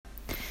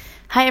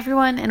Hi,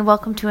 everyone, and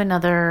welcome to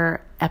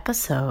another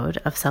episode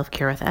of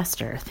Self-Care with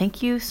Esther.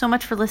 Thank you so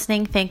much for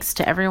listening. Thanks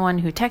to everyone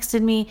who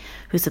texted me,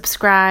 who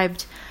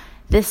subscribed.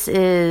 This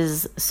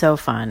is so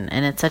fun,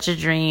 and it's such a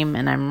dream,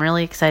 and I'm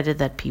really excited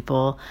that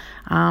people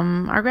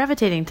are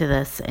gravitating to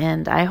this,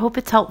 and I hope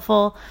it's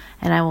helpful,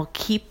 and I will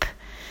keep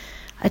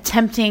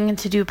attempting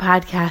to do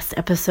podcast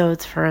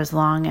episodes for as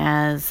long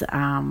as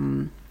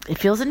it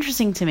feels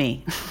interesting to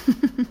me.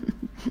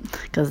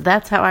 Because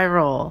that's how I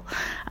roll.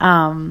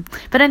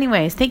 But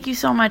anyways, thank you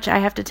so much. I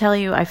have to tell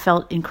you, I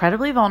felt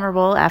incredibly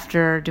vulnerable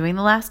after doing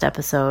the last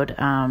episode.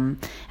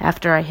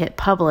 After I hit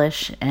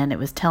publish and it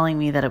was telling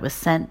me that it was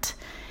sent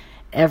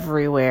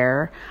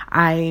everywhere,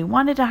 I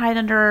wanted to hide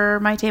under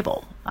my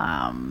table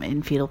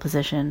in fetal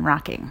position,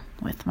 rocking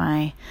with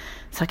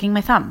sucking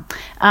my thumb,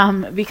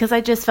 because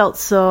I just felt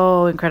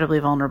so incredibly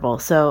vulnerable.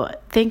 So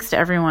thanks to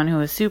everyone who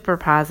was super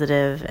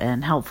positive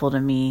and helpful to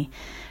me,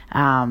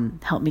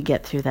 helped me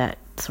get through that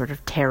sort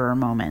of terror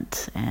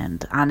moment.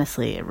 And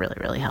honestly, it really,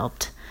 really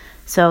helped.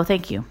 So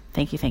thank you.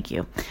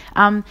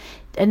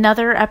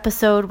 Another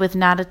episode with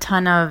not a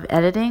ton of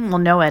editing. Well,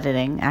 no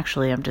editing.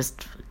 Actually, I'm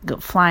just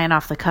flying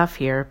off the cuff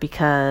here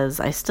because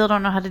I still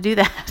don't know how to do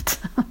that.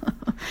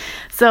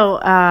 So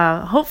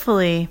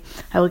hopefully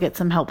I will get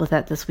some help with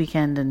that this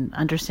weekend and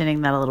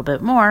understanding that a little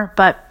bit more.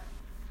 But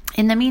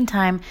in the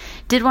meantime,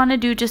 did want to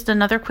do just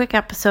another quick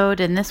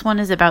episode, and this one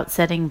is about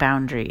setting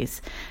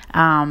boundaries.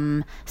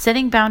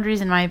 Setting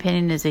boundaries, in my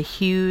opinion, is a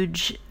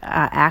huge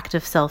act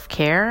of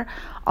self-care,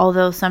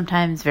 although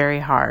sometimes very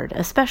hard,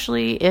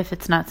 especially if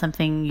it's not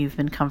something you've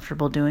been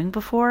comfortable doing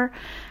before.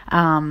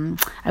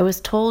 I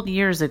was told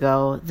years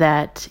ago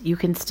that you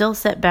can still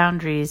set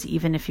boundaries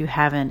even if you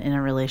haven't in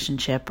a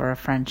relationship or a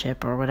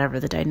friendship or whatever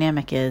the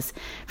dynamic is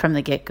from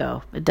the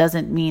get-go. It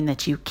doesn't mean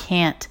that you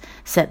can't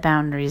set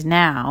boundaries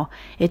now.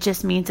 It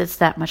just means it's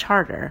that much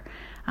harder.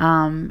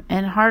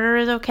 And harder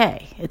is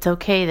okay. It's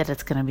okay that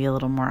it's going to be a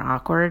little more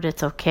awkward.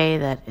 It's okay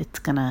that it's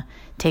going to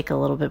take a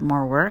little bit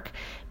more work,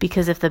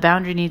 because if the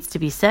boundary needs to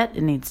be set,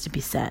 it needs to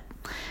be set.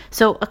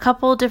 So a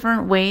couple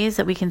different ways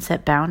that we can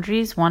set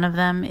boundaries. One of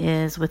them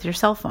is with your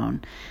cell phone.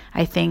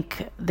 I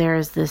think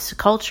there's this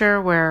culture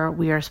where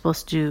we are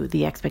supposed to,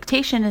 the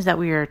expectation is that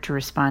we are to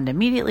respond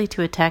immediately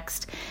to a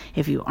text.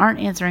 If you aren't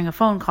answering a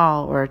phone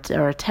call or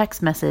a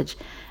text message,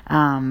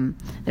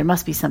 there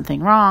must be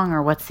something wrong,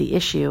 or what's the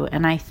issue?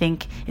 And I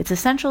think it's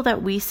essential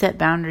that we set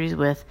boundaries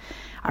with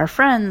our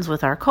friends,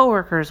 with our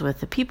coworkers, with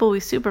the people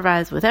we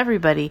supervise, with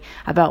everybody,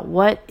 about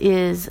what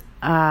is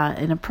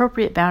an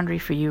appropriate boundary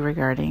for you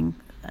regarding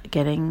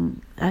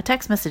getting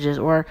text messages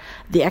or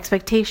the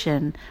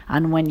expectation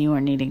on when you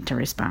are needing to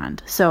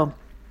respond. So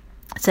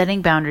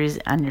setting boundaries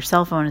on your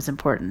cell phone is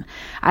important.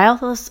 I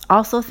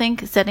also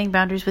think setting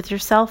boundaries with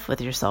yourself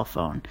with your cell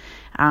phone.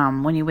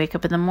 When you wake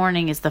up in the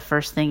morning, is the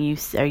first thing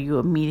you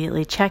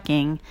immediately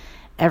checking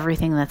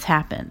everything that's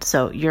happened.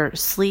 So your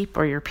sleep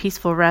or your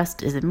peaceful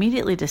rest is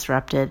immediately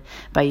disrupted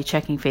by you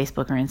checking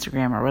Facebook or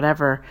Instagram or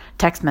whatever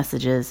text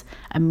messages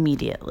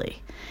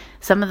immediately.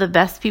 Some of the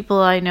best people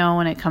I know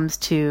when it comes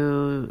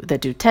to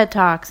that do TED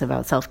Talks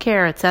about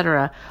self-care,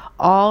 etc.,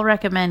 all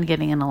recommend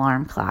getting an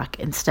alarm clock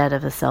instead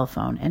of a cell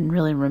phone and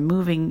really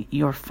removing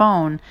your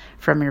phone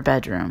from your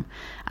bedroom.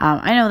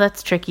 I know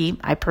that's tricky.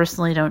 I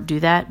personally don't do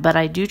that, but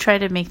I do try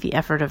to make the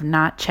effort of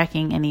not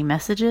checking any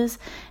messages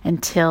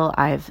until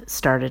I've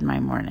started my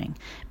morning,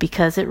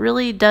 because it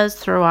really does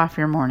throw off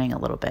your morning a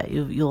little bit.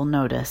 You'll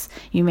notice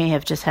you may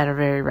have just had a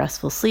very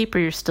restful sleep, or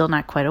you're still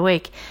not quite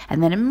awake,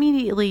 and then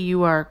immediately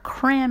you are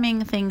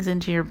cramming things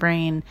into your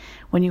brain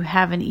when you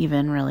haven't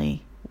even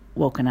really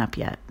woken up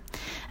yet.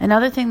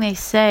 Another thing they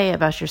say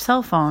about your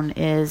cell phone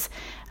is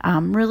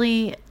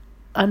really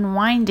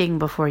unwinding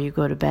before you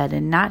go to bed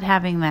and not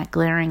having that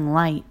glaring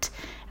light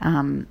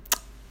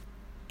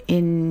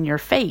in your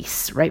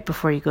face right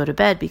before you go to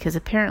bed, because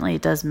apparently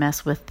it does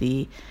mess with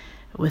the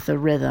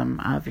rhythm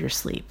of your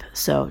sleep.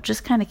 So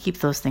just kind of keep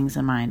those things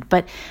in mind.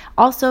 But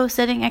also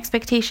setting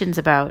expectations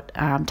about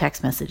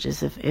text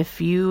messages.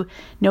 If you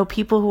know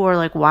people who are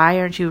like, why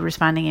aren't you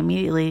responding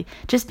immediately?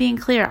 Just being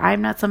clear,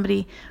 I'm not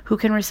somebody who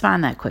can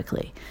respond that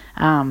quickly.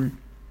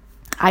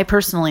 I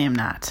personally am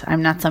not.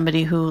 I'm not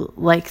somebody who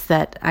likes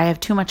that. I have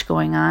too much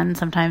going on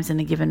sometimes in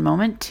a given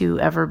moment to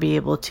ever be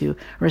able to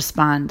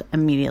respond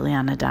immediately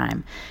on a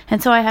dime.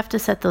 And so I have to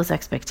set those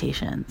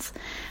expectations.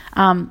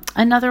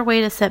 Another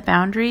way to set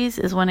boundaries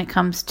is when it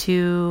comes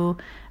to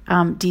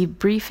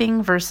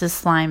debriefing versus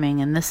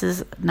sliming. And this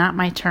is not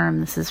my term.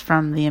 This is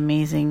from the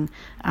amazing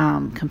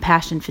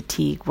Compassion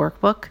Fatigue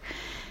workbook,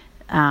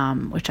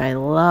 which I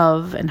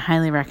love and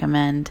highly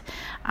recommend.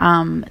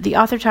 The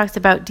author talks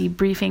about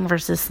debriefing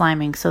versus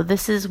sliming. So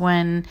this is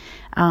when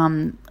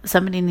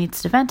somebody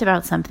needs to vent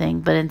about something,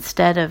 but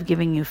instead of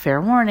giving you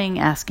fair warning,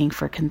 asking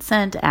for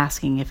consent,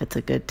 asking if it's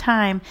a good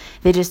time,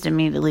 they just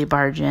immediately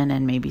barge in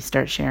and maybe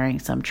start sharing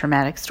some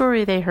traumatic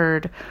story they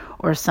heard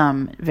or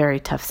some very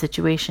tough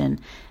situation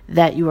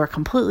that you are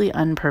completely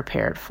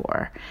unprepared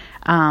for.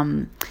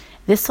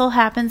 This will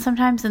happen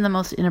sometimes in the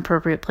most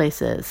inappropriate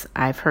places.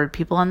 I've heard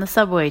people on the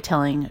subway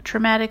telling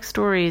traumatic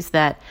stories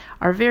that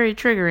are very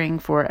triggering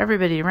for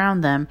everybody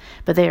around them,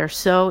 but they are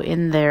so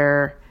in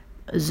their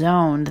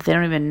zone that they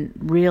don't even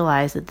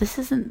realize that this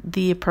isn't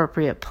the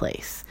appropriate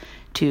place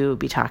to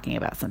be talking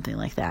about something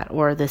like that,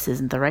 or this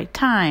isn't the right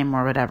time,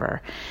 or whatever.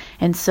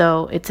 And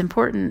so it's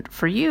important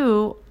for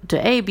you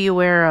to be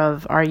aware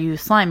of, are you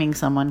sliming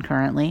someone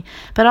currently,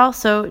 but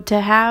also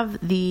to have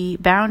the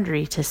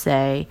boundary to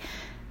say,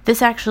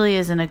 this actually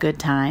isn't a good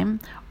time,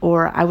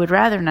 or I would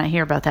rather not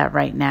hear about that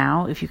right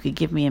now, if you could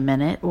give me a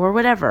minute, or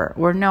whatever,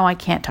 or no, I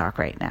can't talk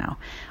right now.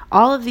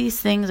 All of these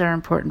things are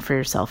important for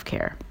your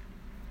self-care.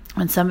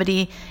 When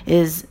somebody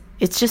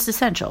it's just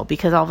essential,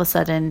 because all of a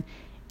sudden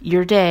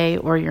your day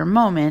or your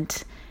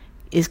moment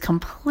is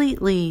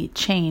completely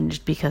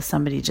changed because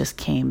somebody just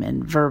came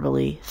and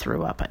verbally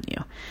threw up on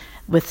you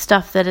with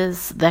stuff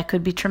that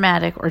could be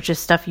traumatic, or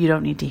just stuff you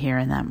don't need to hear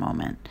in that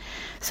moment.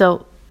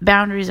 So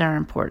boundaries are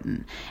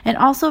important. And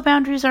also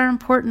boundaries are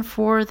important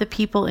for the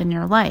people in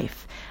your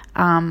life.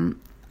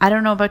 I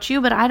don't know about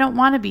you, but I don't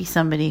want to be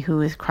somebody who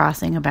is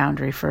crossing a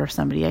boundary for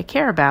somebody I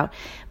care about,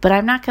 but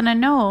I'm not going to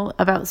know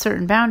about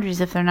certain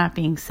boundaries if they're not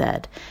being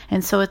said.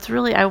 And so it's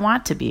really, I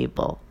want to be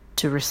able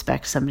to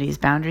respect somebody's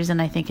boundaries, and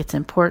I think it's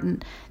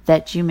important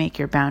that you make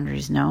your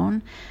boundaries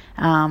known,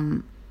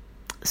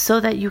 so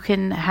that you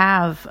can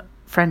have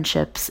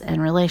friendships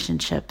and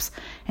relationships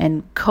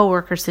and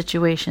coworker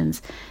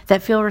situations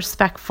that feel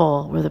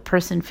respectful, where the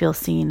person feels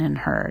seen and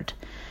heard.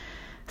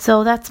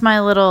 So that's my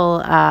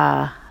little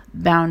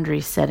boundary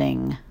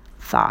setting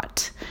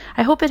thought.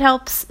 I hope it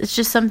helps. It's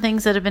just some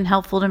things that have been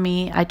helpful to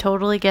me. I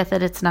totally get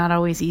that it's not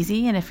always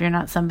easy, and if you're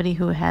not somebody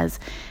who has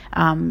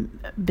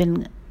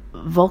been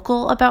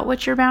vocal about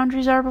what your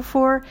boundaries are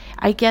before,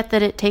 I get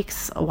that it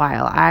takes a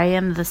while. I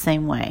am the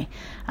same way.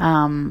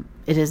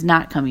 It has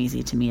not come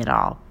easy to me at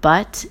all,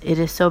 but it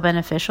is so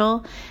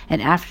beneficial.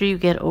 And after you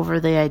get over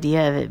the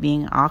idea of it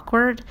being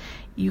awkward,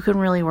 you can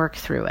really work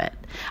through it.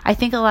 I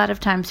think a lot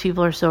of times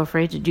people are so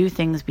afraid to do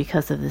things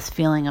because of this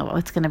feeling of,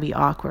 it's going to be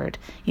awkward.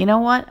 You know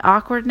what?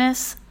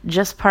 Awkwardness,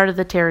 just part of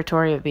the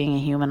territory of being a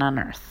human on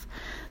earth.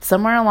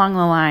 Somewhere along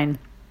the line,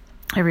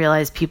 I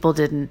realized people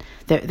didn't,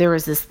 there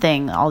was this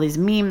thing, all these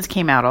memes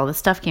came out, all this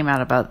stuff came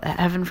out about,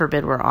 heaven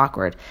forbid, we're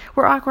awkward.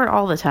 We're awkward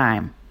all the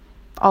time.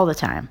 All the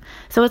time.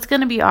 So it's going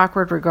to be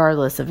awkward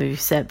regardless of if you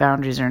set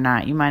boundaries or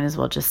not. You might as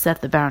well just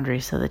set the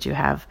boundaries so that you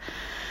have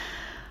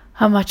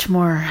a much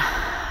more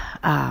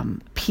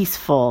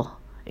peaceful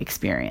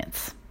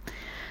experience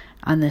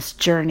on this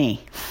journey,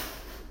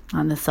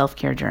 on this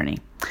self-care journey.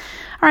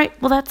 All right,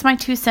 well, that's my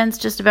 2 cents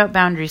just about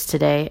boundaries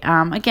today.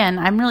 Again,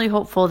 I'm really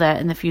hopeful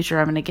that in the future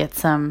I'm going to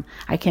get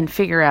I can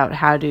figure out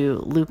how to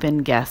loop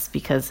in guests,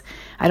 because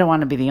I don't want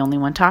to be the only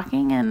one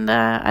talking, and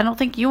I don't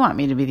think you want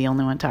me to be the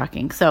only one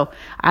talking. So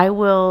I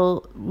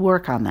will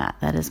work on that.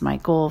 That is my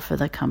goal for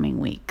the coming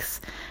weeks.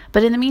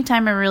 But in the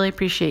meantime, I really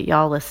appreciate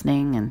y'all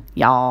listening, and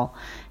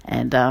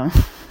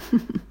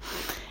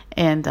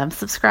and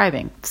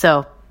subscribing.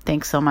 So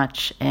thanks so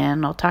much,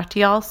 and I'll talk to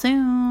y'all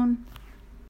soon.